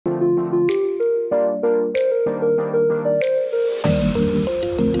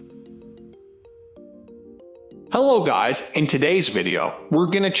Hello guys, in today's video, we're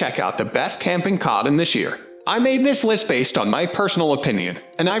gonna check out the best camping cot in this year. I made this list based on my personal opinion,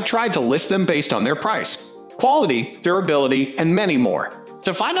 and I've tried to list them based on their price, quality, durability, and many more.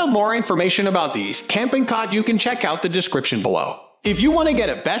 To find out more information about these camping cot, you can check out the description below. If you want to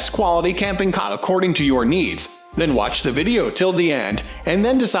get a best quality camping cot according to your needs, then watch the video till the end and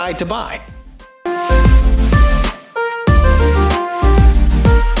then decide to buy.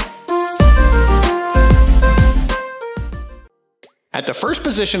 At the first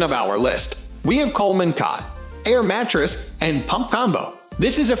position of our list, we have Coleman Cot, Air Mattress, and Pump Combo.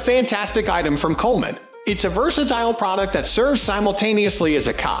 This is a fantastic item from Coleman. It's a versatile product that serves simultaneously as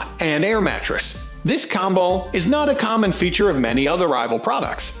a cot and air mattress. This combo is not a common feature of many other rival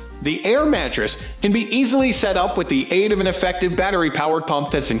products. The air mattress can be easily set up with the aid of an effective battery-powered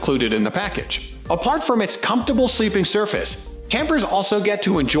pump that's included in the package. Apart from its comfortable sleeping surface, campers also get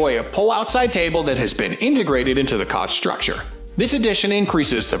to enjoy a pull-outside table that has been integrated into the cot structure. This addition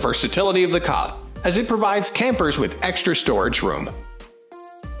increases the versatility of the cot, as it provides campers with extra storage room.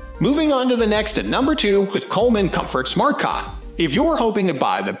 Moving on to the next at number 2 with Coleman Comfort Smart Cot. If you're hoping to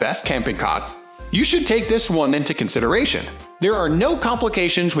buy the best camping cot, you should take this one into consideration. There are no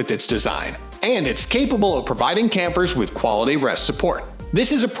complications with its design, and it's capable of providing campers with quality rest support.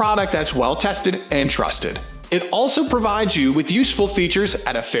 This is a product that's well tested and trusted. It also provides you with useful features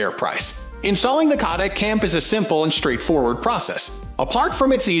at a fair price. Installing the cot at camp is a simple and straightforward process. Apart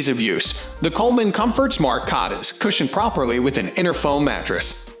from its ease of use, the Coleman Comfort Smart Cot is cushioned properly with an inner foam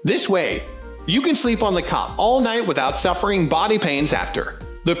mattress. This way, you can sleep on the cot all night without suffering body pains after.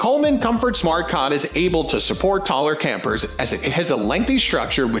 The Coleman Comfort Smart Cot is able to support taller campers as it has a lengthy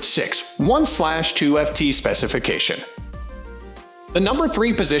structure with 1/2 FT specification. The number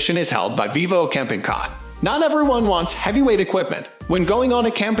 3 position is held by Vivo Camping Cot. Not everyone wants heavyweight equipment when going on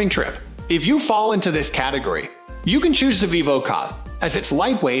a camping trip. If you fall into this category, you can choose the Vivo Cot, as it's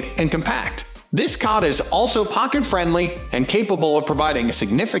lightweight and compact. This cot is also pocket-friendly and capable of providing a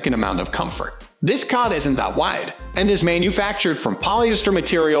significant amount of comfort. This cot isn't that wide, and is manufactured from polyester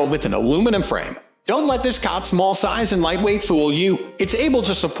material with an aluminum frame. Don't let this cot's small size and lightweight fool you. It's able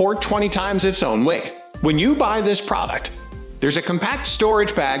to support 20 times its own weight. When you buy this product, there's a compact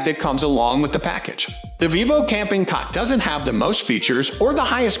storage bag that comes along with the package. The Vivo Camping Cot doesn't have the most features or the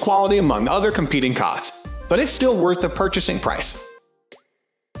highest quality among other competing cots, but it's still worth the purchasing price.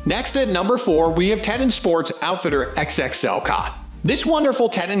 Next at number 4, we have Teton Sports Outfitter XXL Cot. This wonderful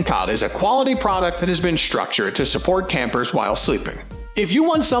Teton cot is a quality product that has been structured to support campers while sleeping. If you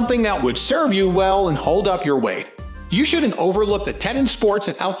want something that would serve you well and hold up your weight, you shouldn't overlook the Teton Sports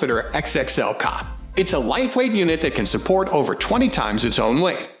Outfitter XXL Cot. It's a lightweight unit that can support over 20 times its own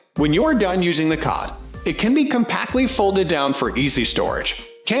weight. When you're done using the cot, it can be compactly folded down for easy storage.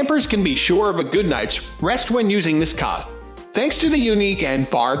 Campers can be sure of a good night's rest when using this cot, thanks to the unique end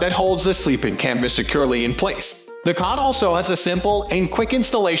bar that holds the sleeping canvas securely in place. The cot also has a simple and quick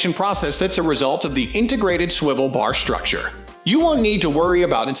installation process that's a result of the integrated swivel bar structure. You won't need to worry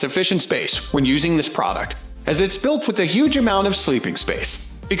about insufficient space when using this product, as it's built with a huge amount of sleeping space.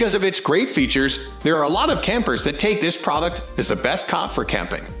 Because of its great features, there are a lot of campers that take this product as the best cot for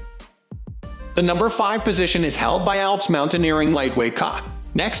camping. The number 5 position is held by Alps Mountaineering Lightweight Cot.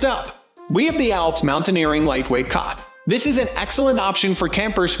 Next up, we have the Alps Mountaineering Lightweight Cot. This is an excellent option for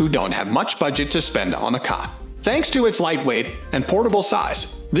campers who don't have much budget to spend on a cot. Thanks to its lightweight and portable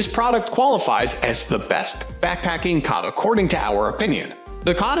size, this product qualifies as the best backpacking cot according to our opinion.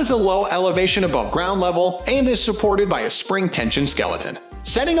 The cot is a low elevation above ground level and is supported by a spring tension skeleton.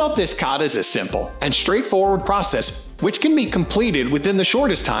 Setting up this cot is a simple and straightforward process, which can be completed within the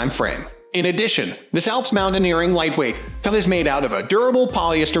shortest time frame. In addition, this Alps Mountaineering Lightweight Cot is made out of a durable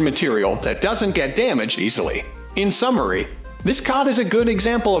polyester material that doesn't get damaged easily. In summary, this cot is a good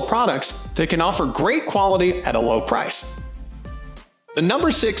example of products that can offer great quality at a low price. The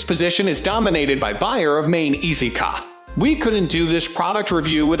number 6 position is dominated by Buyer of Maine Easy Cot. We couldn't do this product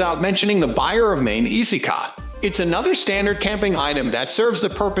review without mentioning the Buyer of Maine Easy Cot. It's another standard camping item that serves the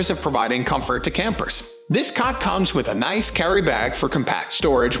purpose of providing comfort to campers. This cot comes with a nice carry bag for compact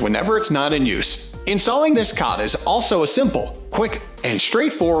storage whenever it's not in use. Installing this cot is also a simple, quick, and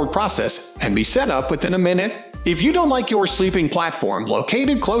straightforward process and be set up within a minute. If you don't like your sleeping platform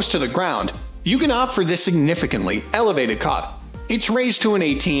located close to the ground, you can opt for this significantly elevated cot. It's raised to an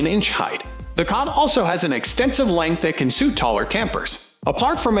 18-inch height. The cot also has an extensive length that can suit taller campers.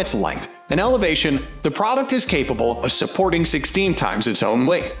 Apart from its length and elevation, the product is capable of supporting 16 times its own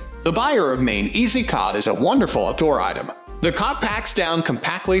weight. The Buyer of Maine Easy Cot is a wonderful outdoor item. The cot packs down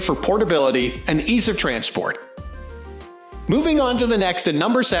compactly for portability and ease of transport. Moving on to the next at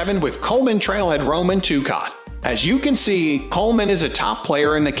number 7 with Coleman Trailhead Roman 2 Cot. As you can see, Coleman is a top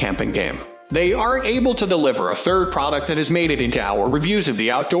player in the camping game. They are able to deliver a third product that has made it into our reviews of the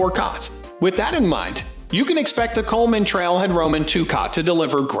outdoor cots. With that in mind, you can expect the Coleman Trailhead Roman 2 cot to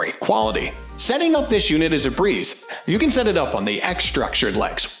deliver great quality. Setting up this unit is a breeze. You can set it up on the X-structured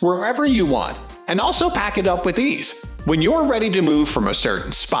legs wherever you want, and also pack it up with ease. When you're ready to move from a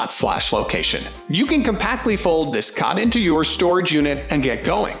certain spot/location, you can compactly fold this cot into your storage unit and get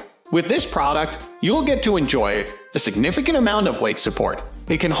going. With this product, you'll get to enjoy a significant amount of weight support.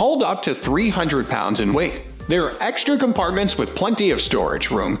 It can hold up to 300 pounds in weight. There are extra compartments with plenty of storage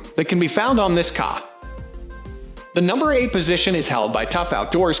room that can be found on this cot. The number 8 position is held by Tough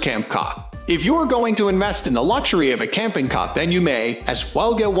Outdoors Camp Cot. If you are going to invest in the luxury of a camping cot, then you may as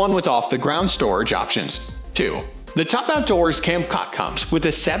well get one with off-the-ground storage options. 2. The Tough Outdoors Camp Cot comes with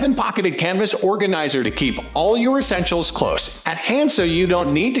a 7-pocketed canvas organizer to keep all your essentials close at hand so you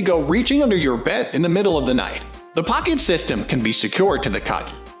don't need to go reaching under your bed in the middle of the night. The pocket system can be secured to the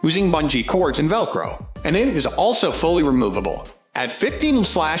cot using bungee cords and Velcro, and it is also fully removable. At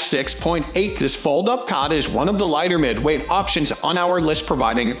 15/6.8, this fold-up cot is one of the lighter mid-weight options on our list,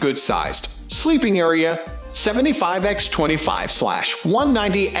 providing a good-sized sleeping area,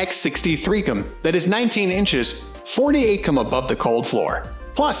 75x25/190x63 cm that is 19 inches, 48 cm above the cold floor.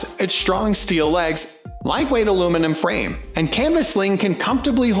 Plus, its strong steel legs, lightweight aluminum frame, and canvas sling can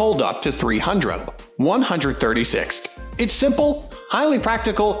comfortably hold up to 136. It's simple, highly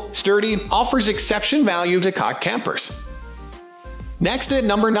practical, sturdy, offers exception value to cot campers. Next at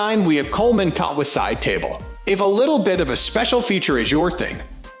number 9, we have Coleman Cot with Side Table. If a little bit of a special feature is your thing,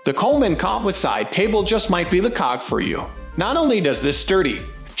 the Coleman Cot with Side Table just might be the cot for you. Not only does this sturdy,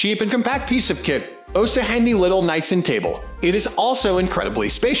 cheap and compact piece of kit boast a handy little nightstand table, it is also incredibly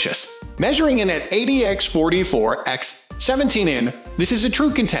spacious. Measuring in at 80x44x17 in, this is a true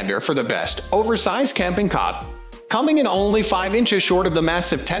contender for the best oversized camping cot, coming in only 5 inches short of the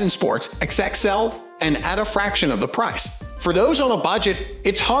massive Teton Sports XXL and at a fraction of the price. For those on a budget,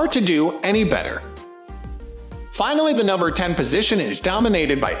 it's hard to do any better. Finally, the number 10 position is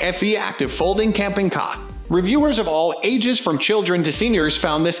dominated by FE Active Folding Camping Cot. Reviewers of all ages from children to seniors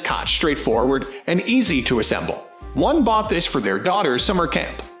found this cot straightforward and easy to assemble. One bought this for their daughter's summer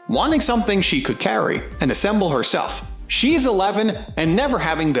camp, wanting something she could carry and assemble herself. She's 11 and never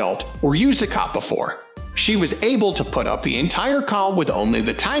having built or used a cot before. She was able to put up the entire cot with only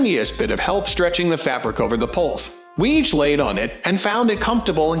the tiniest bit of help stretching the fabric over the poles. We each laid on it and found it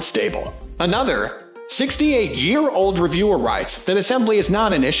comfortable and stable. Another 68-year-old reviewer writes that assembly is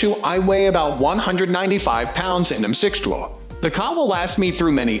not an issue. I weigh about 195 pounds and am 6'2". The cot will last me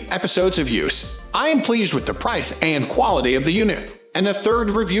through many episodes of use. I am pleased with the price and quality of the unit. And a third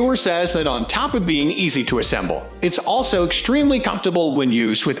reviewer says that on top of being easy to assemble, it's also extremely comfortable when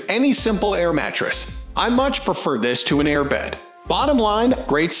used with any simple air mattress. I much prefer this to an air bed. Bottom line,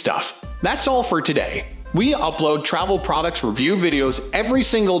 great stuff. That's all for today. We upload travel products review videos every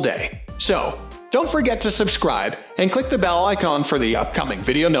single day. So, don't forget to subscribe and click the bell icon for the upcoming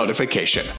video notification.